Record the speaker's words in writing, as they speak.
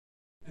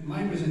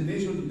my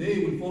presentation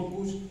today will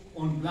focus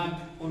on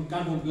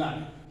carbon black,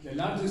 the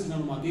largest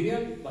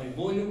nanomaterial by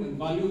volume and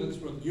value that is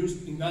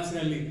produced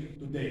industrially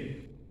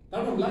today.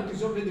 Carbon black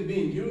is already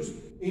being used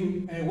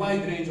in a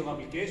wide range of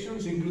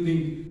applications,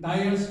 including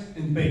tires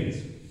and paints.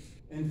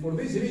 And for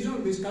this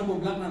reason, these carbon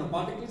black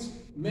nanoparticles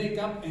make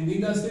up an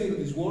industry that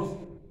is worth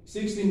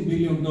 $16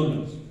 billion.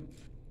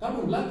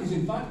 Carbon black is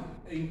in fact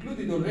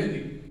included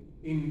already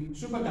in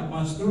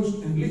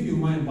supercapacitors and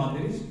lithium-ion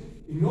batteries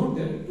in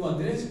order to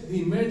address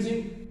the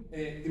emerging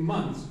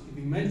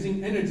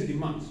emerging energy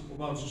demands of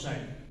our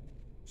society.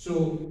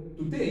 So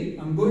today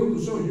I'm going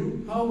to show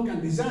you how we can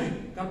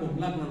design carbon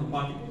black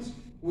nanoparticles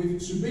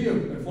with superior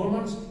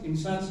performance in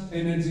such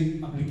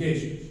energy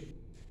applications.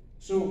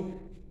 So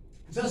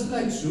just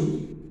like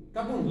soot,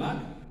 carbon black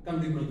can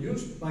be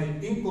produced by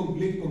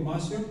incomplete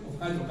combustion of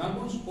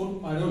hydrocarbons or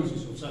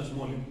pyrolysis of such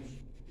molecules.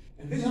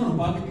 And these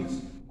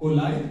nanoparticles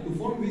collide to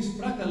form these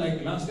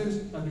fractal-like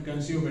clusters that you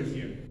can see over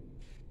here.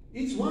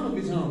 Each one of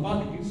these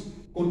nanoparticles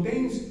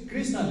contains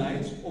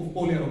crystallites of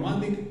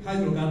polyaromatic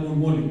hydrocarbon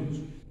molecules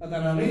that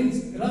are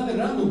arranged rather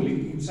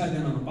randomly inside the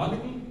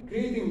nanoparticle,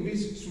 creating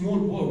these small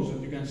pores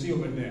that you can see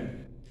over there.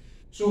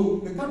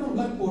 So the carbon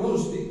black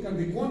porosity can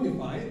be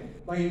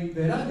quantified by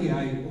the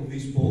radii of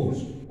these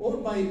pores or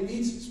by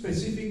each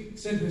specific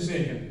surface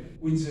area,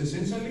 which is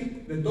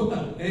essentially the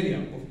total area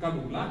of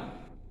carbon black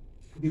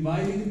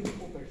divided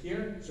over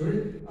here,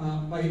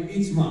 by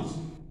each mass.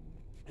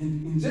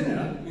 And in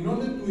general, in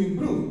order to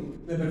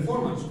improve the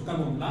performance of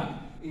carbon black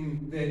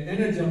in the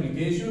energy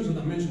applications that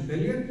I mentioned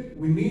earlier,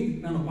 we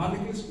need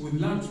nanoparticles with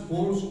large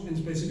pores and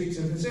specific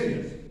surface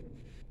areas.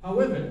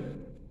 However,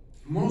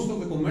 most of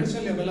the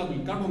commercially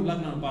available carbon black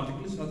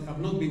nanoparticles that have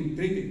not been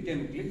treated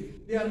chemically,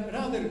 they are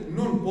rather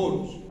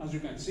non-porous, as you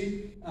can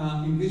see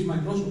in this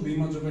microscope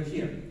image over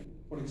here.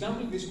 For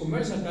example, this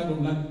commercial carbon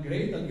black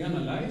grade that we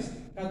analyzed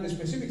had a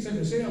specific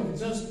surface area of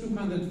just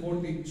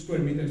 240 square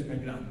meters per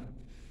gram.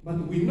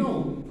 But we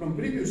know from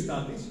previous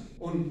studies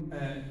on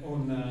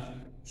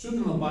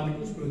Sooting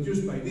nanoparticles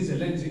produced by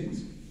diesel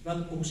engines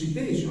that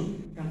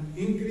oxidation can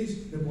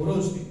increase the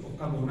porosity of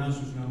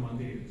carbonaceous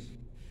nanomaterials.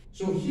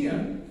 So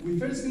here, we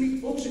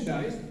firstly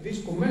oxidized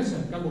these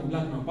commercial carbon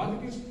black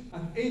nanoparticles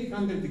at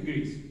 800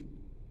 degrees.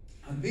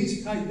 At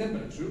this high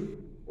temperature,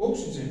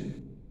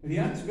 oxygen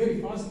reacts very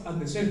fast at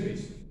the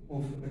surface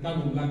of the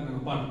carbon black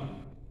nanoparticle,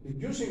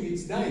 reducing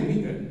its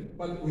diameter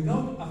but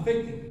without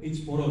affecting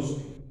its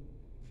porosity.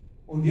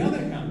 On the other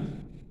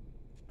hand,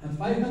 at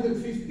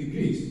 550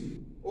 degrees,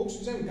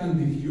 oxygen can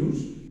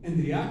diffuse and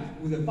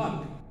react with a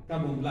bulk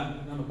carbon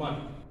black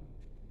nanoparticle.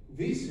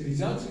 This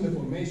results in the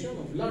formation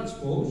of large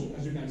pores,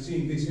 as you can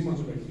see in this image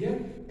over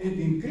here, and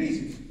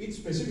increases its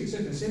specific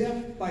surface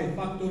area by a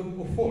factor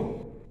of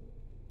 4.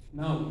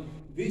 Now,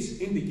 this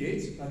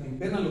indicates that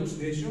internal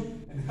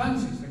oxidation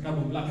enhances the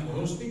carbon black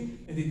porosity,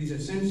 and it is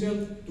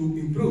essential to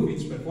improve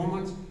its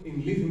performance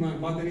in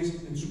lithium-ion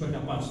batteries and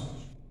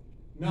supercapacitors.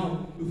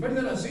 Now, to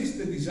further assist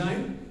the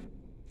design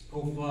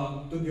of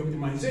the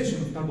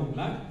optimization of carbon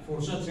black for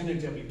such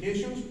energy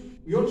applications,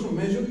 we also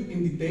measured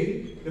in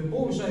detail the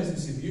pore size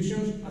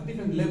distributions at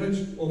different levels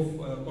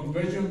of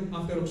conversion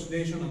after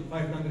oxidation at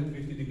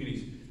 550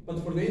 degrees.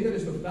 But for the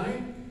interest of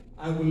time,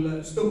 I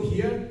will stop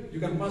here. You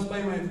can pass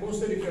by my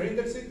poster if you're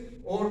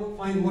interested, or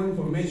find more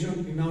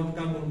information in our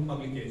carbon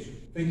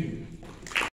publication. Thank you.